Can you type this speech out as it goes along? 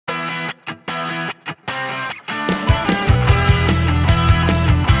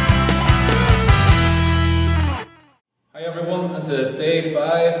day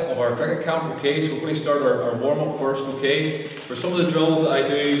 5 of our cricket camp, okay, so we're going to start our warm-up first, okay. For some of the drills that I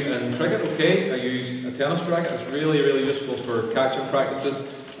do in cricket, okay, I use a tennis racket. It's really useful for catching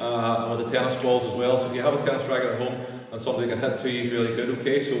practices and with the tennis balls as well. So if you have a tennis racket at home and something that can hit to you is really good,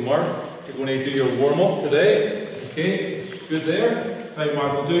 okay. So Mark, you're going to do your warm-up today, okay, it's good there. Right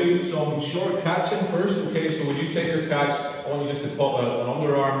Mark, we'll do some short catching first, okay, so when you take your catch, I want you just to pop an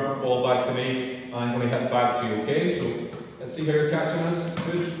underarm ball back to me and I'm going to hit back to you, okay, so let's see how your catching is,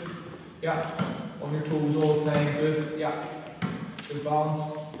 good, yeah, on your toes all the time, good, yeah, good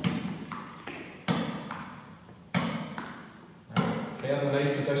balance. Okay, in a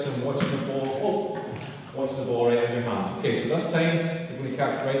nice position, watching the ball, watching the ball right in your hands. Okay, so this time, you're going to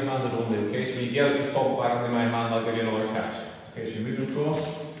catch right-handed only, okay, so when you get it, just pop it back into my hand, I'll give you another catch. Okay, so you're moving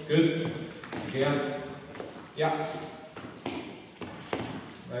across, good, again, yeah,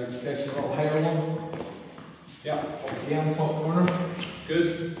 right, let's catch a little higher one, yeah, up again, top corner,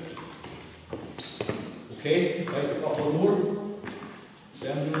 good, okay, right, a couple more,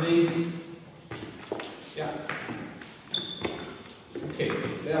 bend your knees, yeah, okay,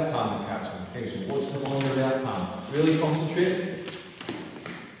 left hand catching, okay, so watch the ball on your left hand, really concentrate,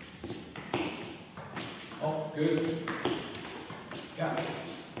 up, good. Yeah.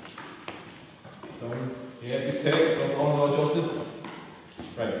 Down. Yeah, good take. Not adjusted.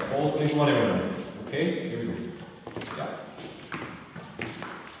 Right, ball's going to go anywhere now. Okay, here we go. Yeah.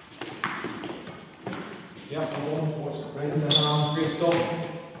 Yeah, come on. Watch it right in the hands. Great stuff.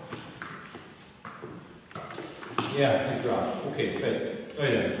 Yeah, good grab. Okay, right.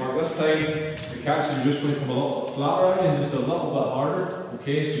 Right then. Mark, this time the catch is just going to come a little bit flatter and just a little bit harder.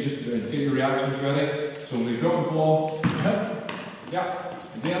 Okay, so just get your reactions ready. So when we drop the ball, hit. Yeah,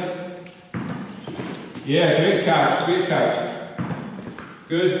 again. Yeah, great catch, great catch.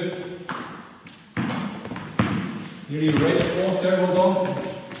 Good. Nearly right across there, well done.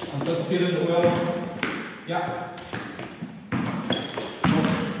 Anticipated it well. Yeah.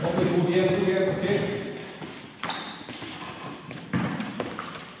 Up we go again, okay.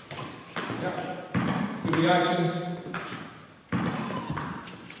 Yeah. Good reactions.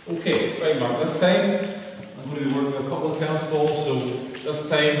 Okay, right Mark, this time I'm going to be working with a couple of tennis balls, so this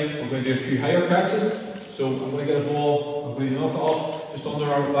time I'm going to do a few higher catches. So I'm going to get a ball, I'm going to knock it up, just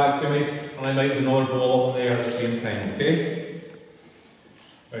underarm it back to me, and I might get another ball on there at the same time, okay?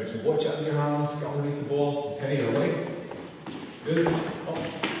 Right, so watch it in your hands, get underneath the ball, okay, you're right. Good, up,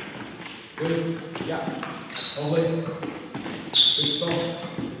 good, yeah, lovely, good stuff,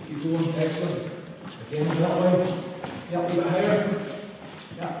 keep going, excellent. Again that way, yeah, a little bit higher,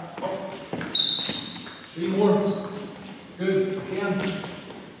 yeah, up. 3 more. Good. Again.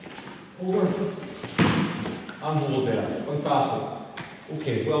 Over. And hold there. Fantastic.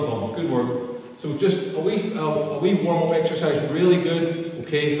 Okay, well done. Good work. So just a wee warm-up exercise, really good,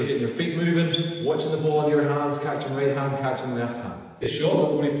 okay, for getting your feet moving, watching the ball in your hands, catching right hand, catching left hand. The shot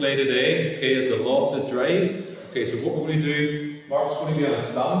that we're going to play today, okay, is the lofted drive. Okay, so what we're going to do, Mark's going to be on a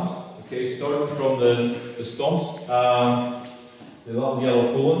stance, okay, starting from the stumps, the little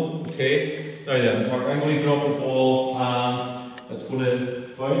yellow cone, okay. Now then, Mark, I'm going to drop the ball and it's going to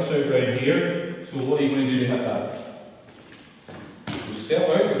bounce out right here. So what are you going to do to hit that? So step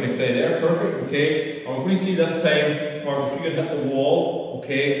out, you're going to play there, perfect, okay. And we're going to see this time, Mark, if you can hit the wall,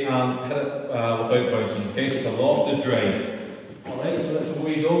 okay, and hit it without bouncing, okay. So it's a lofted drive. Alright, so that's the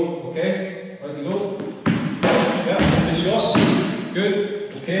way you go, okay. Right you go. Yeah, good shot. Good,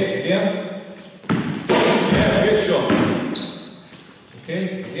 okay, again. Yeah, good shot.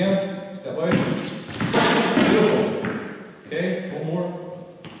 Okay, again. Step out. Beautiful. Okay, one more.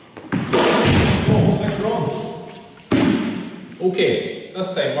 Oh, 6 runs. Okay, this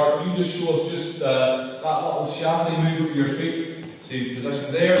time, Mark, you just show us just that little chassis move with your feet. So you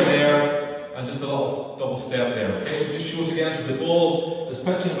position there, and just a little double step there. Okay, so just show us again. So the ball is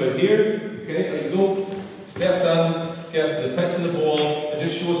pitching about here. Okay, there you go. Steps in, gets to the pitch of the ball, and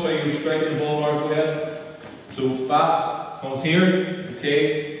just show us how you're striking the ball, Mark. Go ahead. So bat comes here.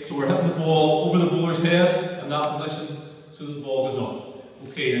 Okay, so we're hitting the ball over the bowler's head in that position so the ball goes up.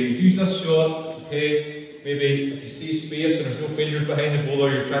 Okay, now you use this shot, okay, maybe if you see space and there's no fingers behind the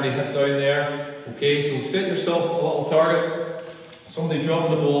bowler, you're trying to hit down there. Okay, so set yourself a little target, somebody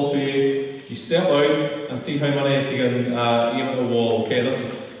dropping the ball to you, you step out and see how many if you can aim at the wall. Okay, this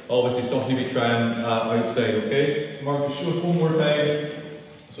is obviously something to be trying outside, okay? So Mark, show us one more time.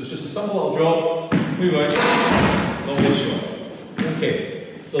 So it's just a simple little drop, move out, lovely shot. Okay,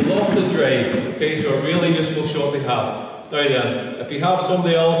 so lofted drive, okay, so a really useful shot to have. Now then, if you have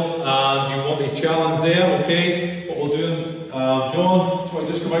somebody else and you want to challenge them, okay, what we'll do, John, do you want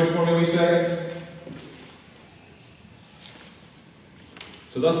to just come out for me a wee second?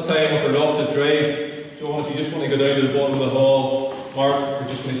 So this time with a lofted drive, John, if you just want to go down to the bottom of the hall, Mark, we're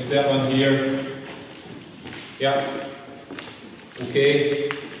just going to step on here. Yeah.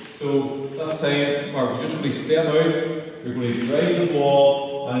 Okay. So this time, Mark, you're just going to step out, you're going to drive the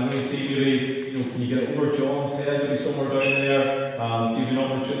ball, and I'm going to see maybe, can you get it over John's head, maybe somewhere down there, see if you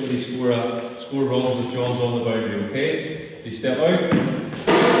an opportunity to score runs with John's on the boundary, okay? So you step out,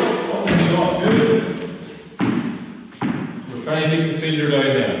 up the shot, good. We're trying to make the fielder down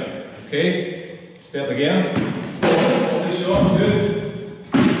there, okay? Step again, up the shot, good.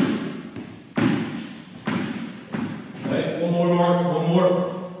 Right, one more, Mark, one more.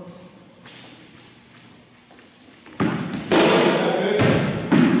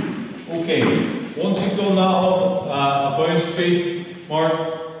 Okay, once you've done that off a bounce feed, Mark,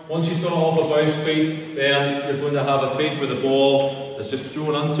 once you've done it off a bounce feed, then you're going to have a feed where the ball is just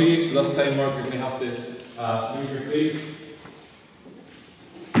thrown onto you. So this time, Mark, you're going to have to move your feet.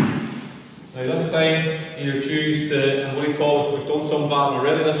 Now this time, either choose to, and what he calls, we've done some batting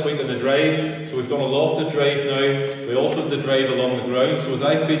already this week in the drive, so we've done a lofted drive now, we also did the drive along the ground, so as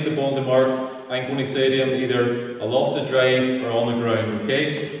I feed the ball to Mark, I'm going to say to him either a lofted drive or on the ground,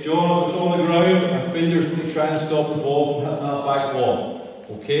 okay? John, if it's on the ground, our fielder's going to try and stop the ball from hitting that back wall.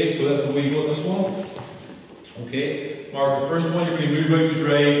 Okay, so that's the way you got this one. Okay, Mark, the first one you're going to move out to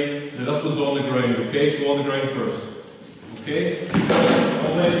drive, and this one's on the ground, okay? So on the ground first. Okay?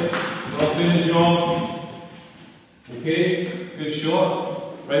 All right. That's good, John. Okay, good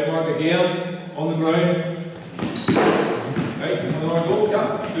shot. Right, Mark, again, on the ground. Right, another go.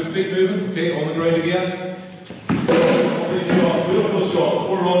 Yeah, good feet moving. Okay, on the ground again. Good shot, beautiful shot.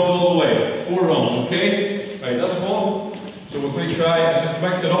 4 runs all the way. 4 runs, okay? Right, this one. So we're going to try and just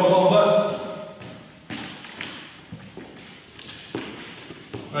mix it up a little bit.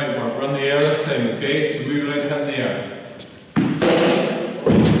 Right, Mark, run the air this time, okay? So move it out and hit the air.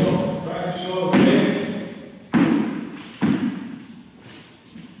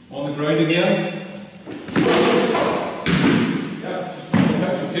 On the ground again. Yeah, just on the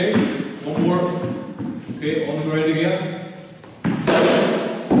pitch, okay? One more. Okay, on the ground again.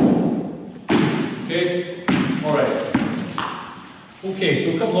 Okay, alright. Okay, so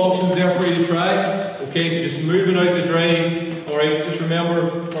a couple of options there for you to try. Okay, so just moving out the drive. Alright, just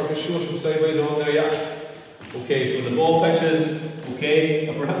remember, Mark, just show us from sideways on there, yeah. Okay, so the ball pitches. Okay,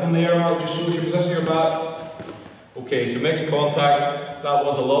 if we're hitting the air, Mark, just show us your position of your bat. Okay, so making contact. That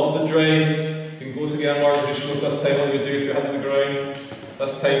one's a lofted drive. You can go again, Mark, just show us this time what you do if you're hitting the ground.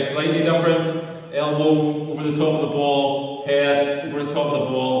 This time slightly different. Elbow over the top of the ball, head over the top of the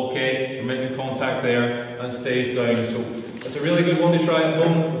ball, okay? You're making contact there and it stays down. So it's a really good one to try at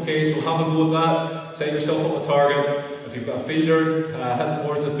home, okay? So have a go with that. Set yourself up a target. If you've got a fielder, head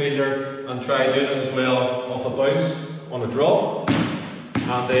towards the fielder and try doing it as well off a bounce on a drop.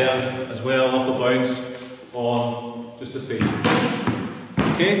 And then as well off a bounce on just a feed.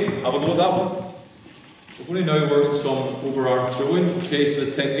 Okay, have a go at that one. We're going to now work on some overarm throwing. Okay, so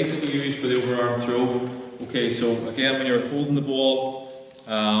the technique that we use for the overarm throw. Okay, so again, when you're holding the ball,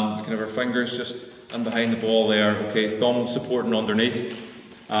 you can have our fingers just in behind the ball there. Okay, thumb supporting underneath.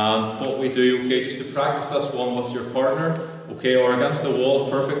 What we do, okay, just to practice this one with your partner, okay, or against the wall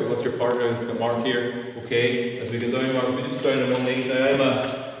is perfect with your partner. We've got Mark here. Okay, as we go down, Mark, if we just down on one knee. Now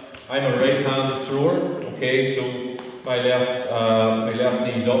I'm a right-handed thrower. Okay, so my left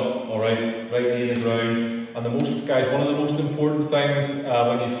knee's up, alright, right knee in the ground. And one of the most important things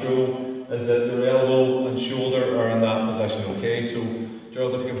when you throw is that your elbow and shoulder are in that position, okay? So,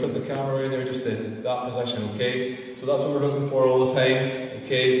 Gerald, if you can put the camera in there just in that position, okay? So that's what we're looking for all the time,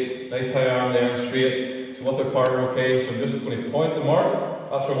 okay? Nice high arm there and straight. So with our partner, okay? So I'm just going to point the mark,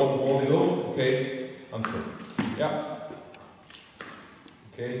 that's where I want the ball to go, okay? And through. Yeah.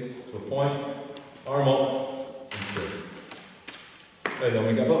 Okay, so point, arm up. Right, then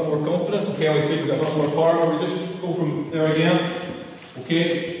we get a bit more confident. Okay, we feel we get a bit more power. We just go from there again.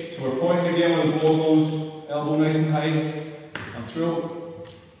 Okay, so we're pointing again where the ball goes, elbow nice and high, and throw.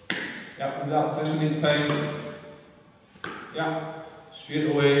 Yeah, into that position each time. Yeah, straight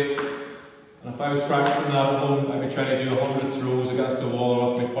away. And if I was practicing that at home, I'd be trying to do 100 throws against the wall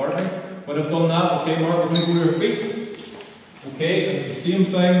or with my partner. When I've done that, okay, Mark, we're going to go to our feet. Okay, and it's the same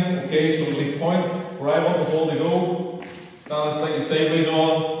thing. Okay, so we point where I want the ball to go. Standing slightly sideways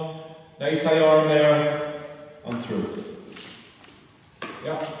on, nice high arm there, and through.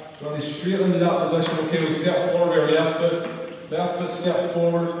 Yeah, so really straight into that position. Okay, we step forward with our left foot steps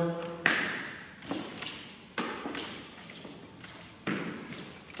forward.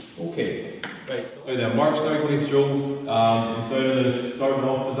 Okay, right, now then, Mark's now going to throw, he's down in his starting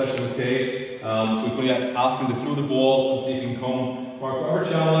off position, okay, so we're going to ask him to throw the ball and see if he can come Mark, whatever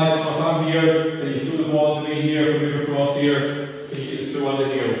channel I am, if I'm here, then you throw the ball into me here, move across here, and you get the throw into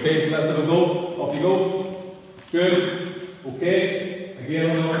here. Okay, so let's have a go. Off you go. Good. Okay. Again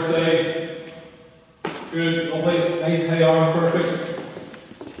on the other side. Good. Lovely. Nice high arm. Perfect.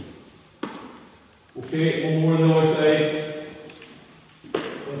 Okay. One more on the other side.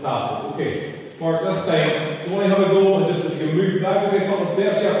 Fantastic. Okay. Mark, this time, you want to have a go and just if you can move back a couple of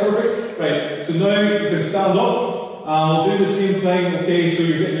steps, yeah, perfect. Right. So now you can stand up. We'll do the same thing. Okay. So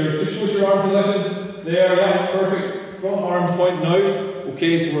you're getting your just push your arm position. There. Yeah. Perfect. Front arm pointing out.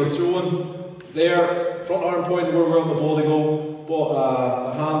 Okay. So we're throwing there. Front arm pointing where we want the ball to go. The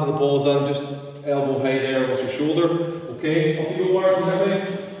hand of the ball's in, just elbow high there with your shoulder. Okay, off you go, Mark, you have me?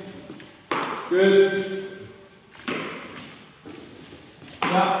 Good.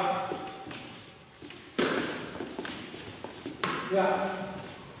 Yeah. Yeah.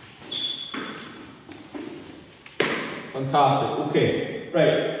 Fantastic. Okay.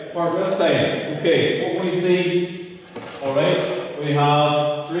 Right. Mark, this time. Okay, what we see, alright, we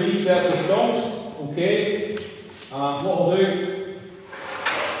have 3 sets of stumps. Okay. What I'll do,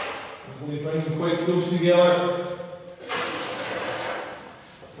 I'm going to bring them quite close together.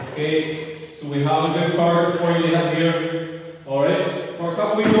 Okay, so we have a good target for you to hit here. Alright, Mark,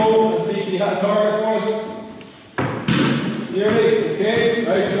 up we go and see if you hit a target for us. Nearly, okay,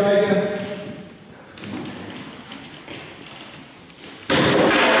 right, try again.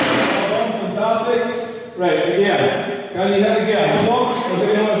 Fantastic. Right, again. Can you hit again? Hold on, we'll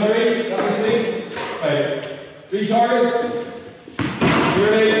do another 3. Let me see. Right. 3 targets.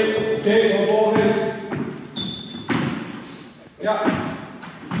 Nearly. Okay, no ball is. Yeah.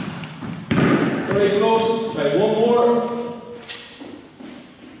 Very close. Right, one more.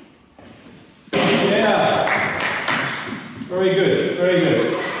 Yes. Very good, very good.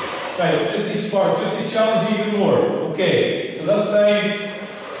 Right, just each part, just to challenge even more. Okay, so this time,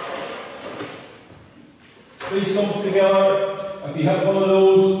 3 stumps together. If you hit one of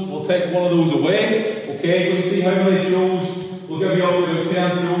those, we'll take one of those away. Okay, we'll see how many throws. We'll give you up to about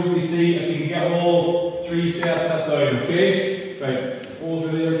 10 throws to see if you can get all 3 sets hit down. Okay? Right, balls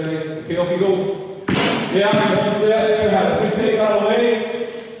are there, guys. Okay, off you go. Yeah, 1 set there. We take that away.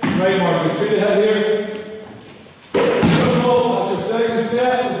 Right, Mark, we've 3 to hit here. Beautiful. That's your second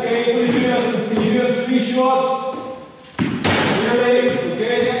set. Okay, what do you do this? Can you do it in 3 shots? Nearly.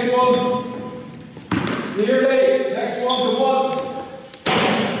 Okay, next one. Nearly. Next one, come on.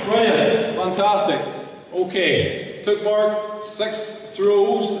 Brilliant. Fantastic. Okay. Took Mark 6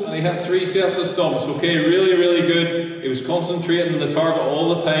 throws and he hit 3 sets of stumps. Okay, really, really good. He was concentrating on the target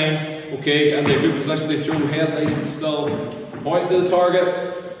all the time. Okay, and the good position they throw, head nice and still. Point to the target,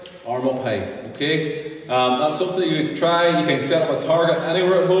 arm up high. Okay, that's something you can try. You can set up a target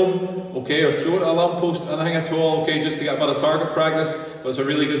anywhere at home. Okay, or throw it at a lamppost, anything at all. Okay, just to get a bit of target practice. But it's a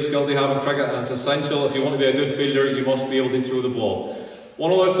really good skill to have in cricket, and it's essential if you want to be a good fielder. You must be able to throw the ball.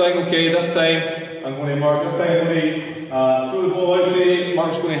 One other thing. Okay, this time I'm going to mark. This time I'm going to throw the ball out to you.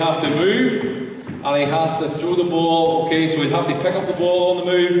 Mark's going to have to move, and he has to throw the ball. Okay, so he'll have to pick up the ball on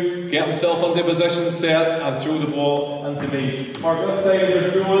the move, get himself into position, set, and throw the ball into me. Mark, this time you're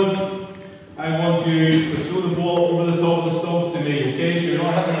throwing. I want you to throw the ball over the top of the stumps to me. Okay, so you're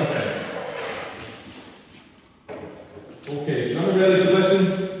not hitting this time. Okay, so you're in a ready position.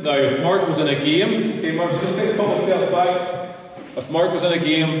 Now, if Mark was in a game, okay, Mark, just take a couple of steps back. If Mark was in a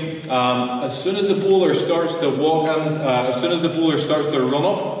game, as soon as the bowler starts to walk in, as soon as the bowler starts to run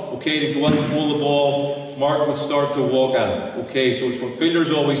up, okay, to go in to bowl the ball, Mark would start to walk in. Okay, so it's what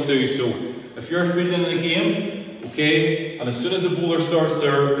fielders always do. So if you're fielding in a game, okay, and as soon as the bowler starts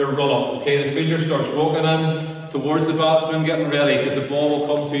their run up, okay, the fielder starts walking in towards the batsman, getting ready, because the ball will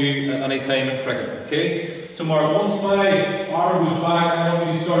come to you at any time in cricket. Okay. So Mark, once my arm goes back, I want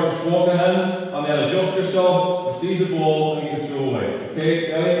you to start just walking in, and then adjust yourself, receive the ball, and you can throw away.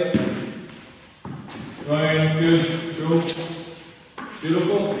 Okay, ready? Round, good, throw.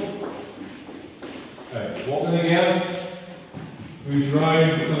 Beautiful. Right, walking again. Moves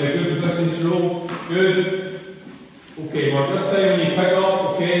round, it's in a good position to throw. Good. Okay, Mark, this time when you pick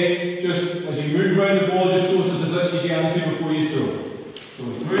up, okay, just as you move round the ball, just show us the position you get into before you throw. So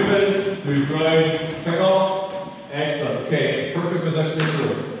move in, move round, pick up. Excellent. Okay, perfect position to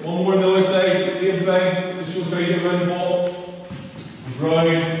throw. One more on the other side, same thing. Just shows how you get around the ball. Move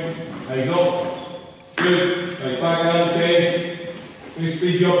round, legs up. Good. Right, back in, okay. We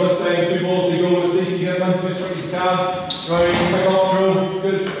speed you up this time, 2 balls to go. Let's see if you can get into as quick as you can. Round, pick up, throw.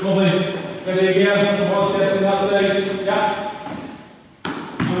 Good, lovely. Ready again, the ball testing that side. Yeah.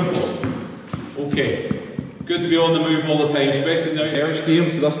 Beautiful. Okay. Good to be on the move all the time, especially now in Irish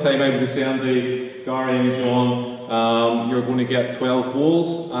games. So this time I'm going to send the Gary and John you're going to get 12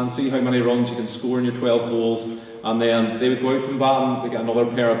 balls and see how many runs you can score in your 12 balls. And then they would go out from batting, we get another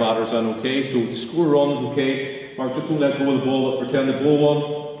pair of batters in, okay? So to score runs, okay, Mark, just don't let go of the ball, but pretend to blow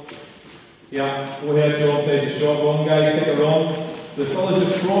one. Yeah, go ahead, John, plays a shot. Run, guys, take a run. The fellas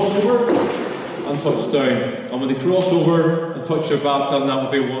just cross over and touch down. And when they cross over and touch your bats in, that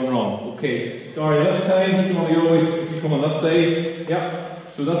will be 1 run. Okay, Gary, this time, you know, you always, if you come on this side, yeah.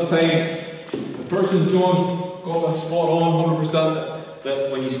 So this time, the person John's got this spot on 100%,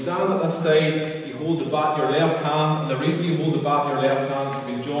 that when you stand at this side, you hold the bat in your left hand, and the reason you hold the bat in your left hand is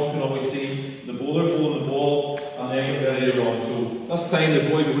because John can always see the bowler bowling the ball, and then get ready to run. So this time the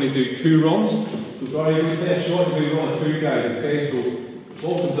boys are going to do 2 runs. So Gary, you're going to play a shot, you're going to run at 2 guys, okay? So the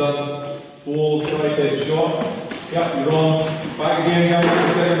ball comes in, ball, Gary plays a shot. Yep, you run. Back again,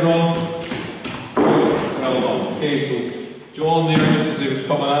 guys, second run. Good, well done. Okay, so John there, just as he was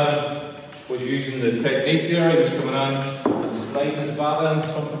coming in, was using the technique there. He was coming in and sliding his bat in,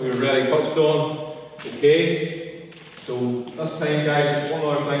 something we already touched on. Okay, so this time, guys, just one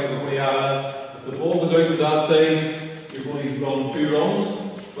other thing that we're going to add. If the ball goes out to that side, you're going to run 2 runs,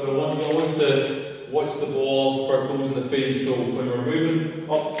 but I want you always to watch the ball where it goes in the field. So when we're moving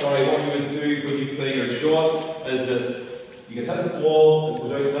up, sorry, what you would do when you play your shot is that you can hit the ball that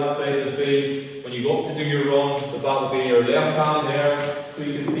goes out to that side of the field. When you go up to do your run, the bat will be in your left hand there, so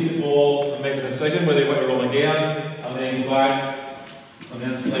you can see the ball and make a decision whether you want to run again, and then go back and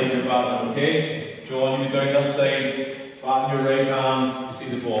then slide your bat in, okay? John, you down this side, bat in your right hand to see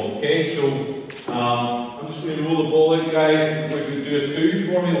the ball, okay? So I'm just going to roll the ball out, guys. We're going to do a 2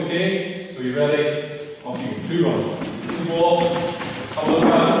 for me, okay? So you ready? Off you go, 2 runs. See the ball, have a look at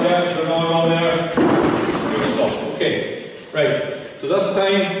it, yeah, there's another run there. Good stuff, okay. Right, so this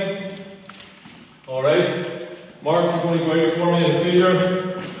time, alright, Mark, you're going to go out for me as a fielder.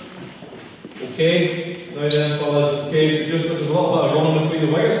 Okay, now then, fellas, okay, so just this is a little bit of running between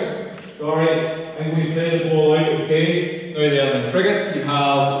the wickets. Alright, I'm going to play the ball out, okay? Now then, in cricket, you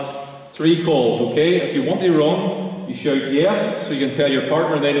have 3 calls, okay? If you want to run, you shout yes, so you can tell your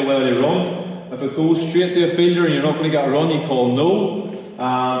partner and they know whether to run. If it goes straight to a fielder and you're not going to get a run, you call no.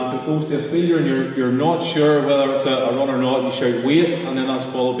 If it goes to a fielder and you're not sure whether it's a run or not, you shout wait, and then that's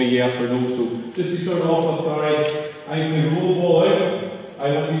followed by yes or no. So just to start off with, alright, I'm going to roll the ball out.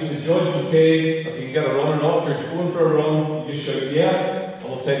 I want you to judge, okay, if you can get a run or not. If you're going for a run, you just shout yes, and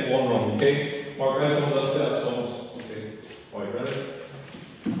we'll take 1 run, okay? Mark, ready on that set of songs? Okay. Alright, ready?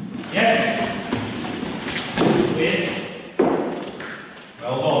 Yes. Wait.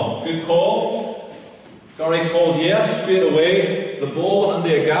 Well done. Good call. Gary called yes straight away. The ball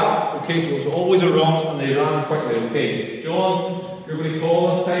into a gap. Okay, so it was always a run and they ran quickly. Okay. John, you're going to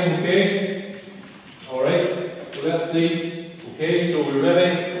call this time, okay? Alright. So let's see. Okay, so we're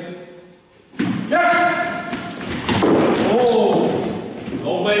ready. Yes! Oh!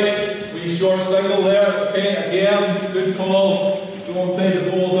 Lovely. Wee short single there. Okay, again, good call. John played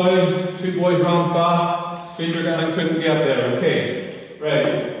the ball down. 2 boys ran fast. Fielder again couldn't get there. Okay.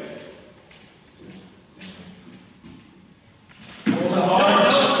 Right. Was it hard?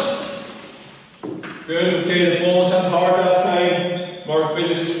 Good, okay, the ball's hit hard that time. Mark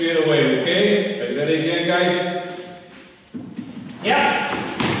fielded it straight away, okay? Right, ready again, guys? Yeah.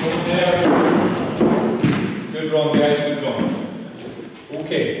 Over there. Good run, guys, good run.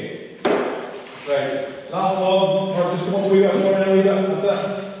 Okay. Right, last one. Mark, just come up a wee bit more now, a wee bit, that's it.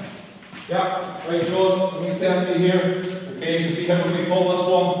 Yeah, right, John, let me test you here. Okay, so see how we call this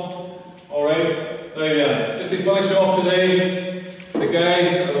one? Alright, now then, just to finish off today, the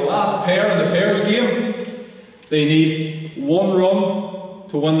guys are the last pair in the pairs game. They need 1 run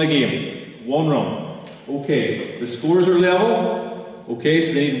to win the game. 1 run. Okay, the scores are level. Okay,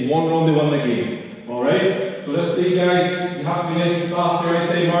 so they need 1 run to win the game. Alright, so let's see, guys. You have to be nice and fast here, I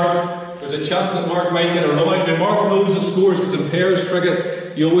say, Mark. There's a chance that Mark might get a run out. Now, Mark knows the scores because in pairs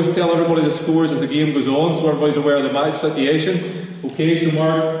cricket, you always tell everybody the scores as the game goes on, so everybody's aware of the match situation. Okay, so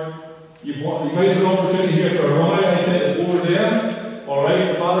Mark, you might have an opportunity here for a run out. I said the bowler's in. Alright,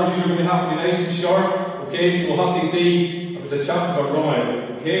 the batter's usually going to have to be nice and sharp. Okay, so we'll have to see if there's a chance of a run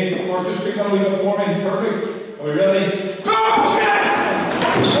out. Okay, Mark, just quick on a wee bit for me. Perfect. Are we ready? Go!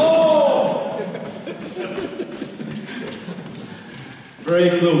 Yes! Oh!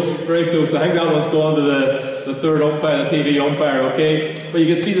 Very close, very close. I think that one's gone to the 3rd umpire, the TV umpire, okay? But you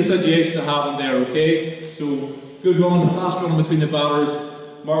can see the situation that happened there, okay? So, good run, fast run between the batters.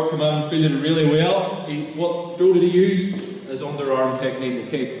 Mark came in, fielded really well. What throw did he use? His underarm technique,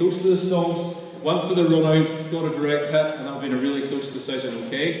 okay? Close to the stumps, went for the run out, got a direct hit, and that been a really close decision,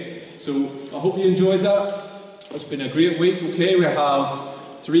 okay? So, I hope you enjoyed that. It's been a great week, okay? We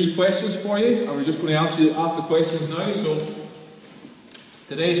have 3 questions for you, and we're just going to ask the questions now. So,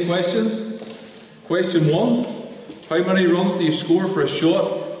 today's questions. Question 1, how many runs do you score for a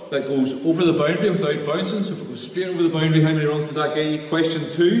shot that goes over the boundary without bouncing? So if it goes straight over the boundary, how many runs does that get you? Question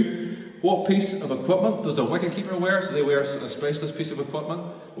 2, what piece of equipment does a wicketkeeper wear? So they wear a specialist piece of equipment.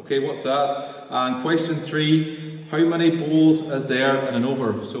 Okay, what's that? And question 3, how many bowls is there in an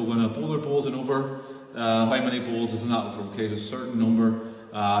over? So when a bowler bowls an over, how many bowls is in that over? Okay, so a certain number,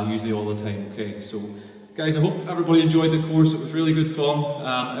 usually all the time. Okay, so guys, I hope everybody enjoyed the course. It was really good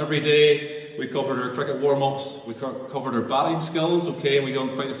fun. Every day we covered our cricket warm-ups, we covered our batting skills, okay, and we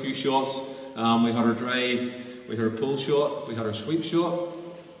done quite a few shots. We had our drive, we had our pull shot, we had our sweep shot.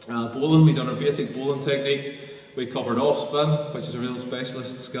 Bowling, we done our basic bowling technique. We covered off spin, which is a real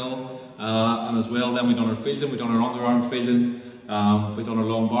specialist skill, and as well then we done our fielding, we done our underarm fielding, we done our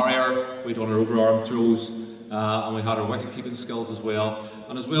long barrier, we done our overarm throws, and we had our wicket keeping skills as well.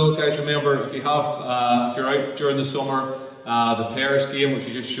 And as well, guys, remember if you're out during the summer, the pairs game, which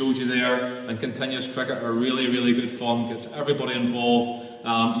we just showed you there, and continuous cricket are really, really good fun. Gets everybody involved.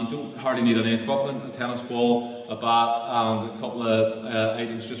 You don't hardly need any equipment: a tennis ball, a bat, and a couple of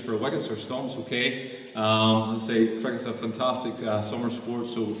items just for wickets or stumps. Okay. As I say, cricket's a fantastic summer sport.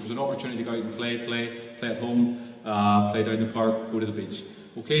 So if there's an opportunity to go out and play at home, play down the park, go to the beach.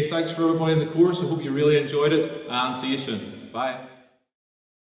 Okay. Thanks for everybody in the course. I hope you really enjoyed it, and see you soon. Bye.